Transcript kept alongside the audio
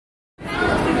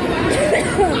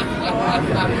There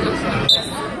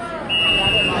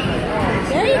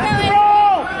you go.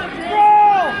 Roll!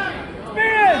 Roll!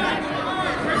 Spin!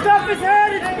 Stuff his head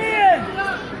and spin!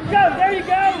 Go, there you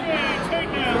go!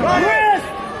 Wrist!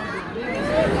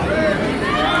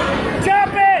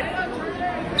 Chop it!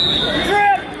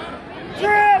 Trip!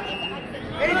 Trip!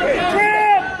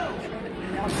 Trip!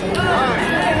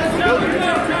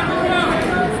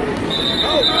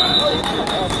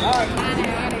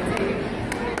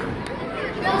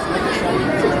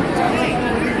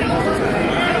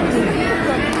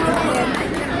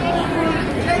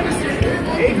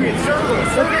 Adrian, circle.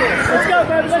 Let's go,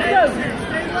 baby, let's go!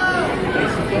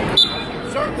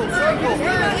 Circle.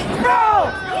 Roll!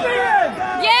 Spin!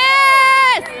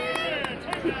 Yes!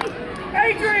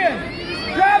 Adrian!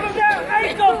 Drive him down!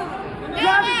 Ankle!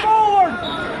 Drive it forward!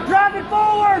 Drive it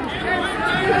forward!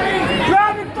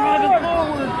 Drive it forward!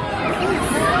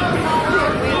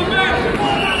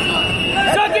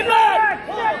 Suck it back!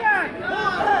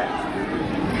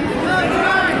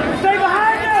 Stay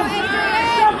behind him!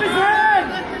 Stop his head!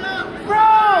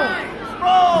 Roll!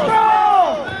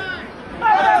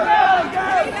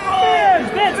 Spin!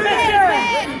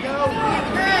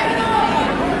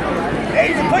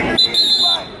 Adrian, put your feet in the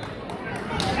spot.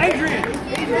 Adrian!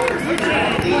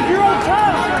 You're on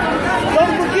top!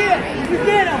 Don't forget! You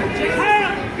get him!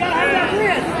 Have! Gotta have that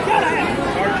wrist! Gotta have it!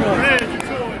 Red, your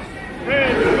choice.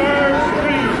 Red, first,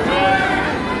 green,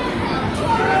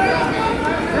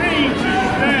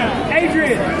 down.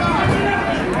 Adrian,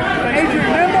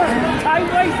 remember? Tight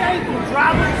waist ankle,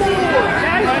 drop it forward,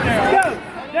 okay? Let's go.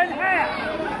 Then half.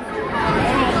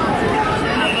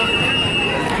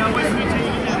 Now wait till you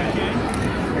get down, okay?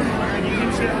 And you can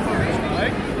sit first,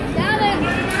 right?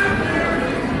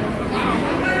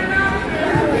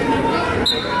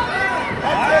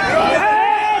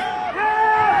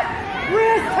 Half.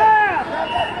 Wrist half.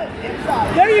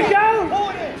 There you go.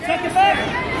 Take it back.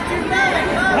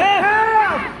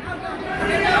 Half.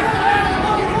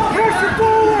 Pressure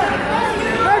forward.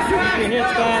 Pressure. Keep your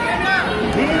hips back.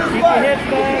 Keep your hips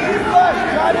back.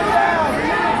 Drive it down.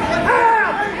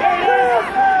 Half.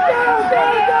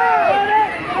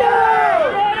 Go.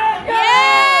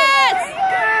 Yes!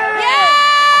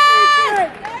 Yes!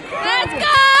 Let's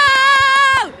go!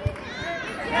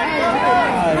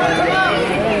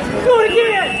 Do it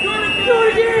again.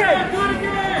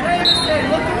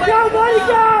 Go, buddy,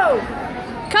 go.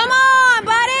 Come on,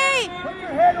 buddy! Put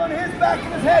your head on his back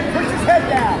and his head. Push his head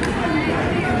down.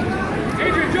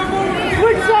 Adrian, jump over there.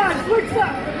 Switch side.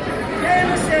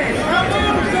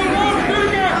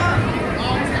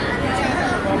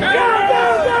 Go.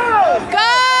 Go!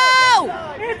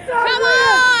 It's Come over.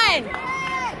 on!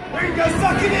 There you go.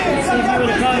 Suck it in. Suck that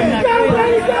wrist in. Go,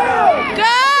 buddy, go.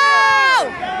 Go!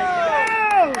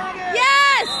 Go.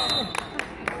 Yes!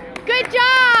 Good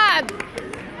job!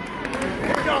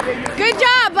 Good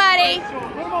job, buddy!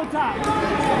 One more time.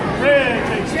 Red,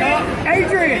 take stop.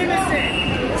 Adrian.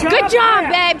 Good job,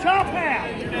 babe. Chop half.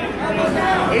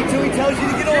 Wait till he tells you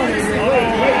to get on it. Wait.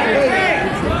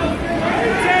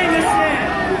 Jameson.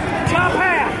 Chop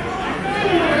half.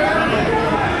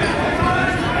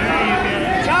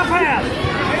 Chop half.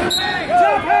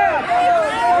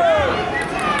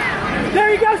 There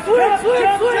you go. Switch.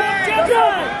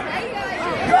 Jump.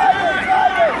 Drive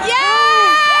it.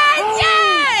 Yes!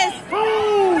 Yes!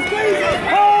 Hold.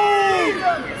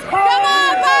 Come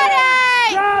on,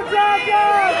 buddy!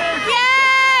 Drive.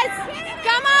 Yes!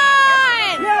 Come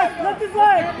on! Yes, lift his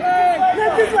leg.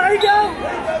 There you go.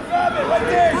 Drive it. Right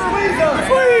there. Squeeze him.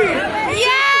 Squeeze.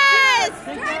 Yes!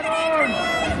 Take that arm.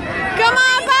 Come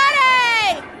on,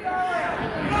 buddy!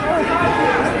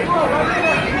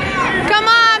 Come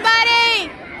on, buddy!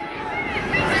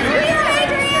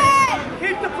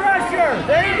 Keep the pressure.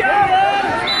 There you go.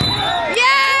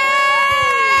 Yeah!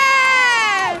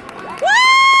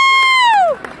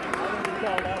 Woo!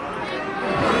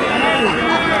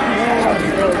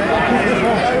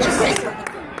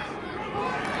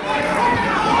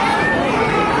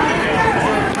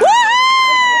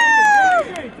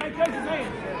 Take Coach's hand.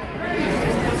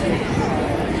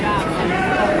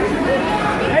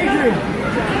 Adrian.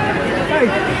 Hey,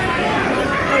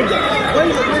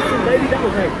 listen, baby. That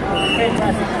was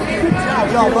fantastic. Good job,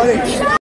 y'all, buddy.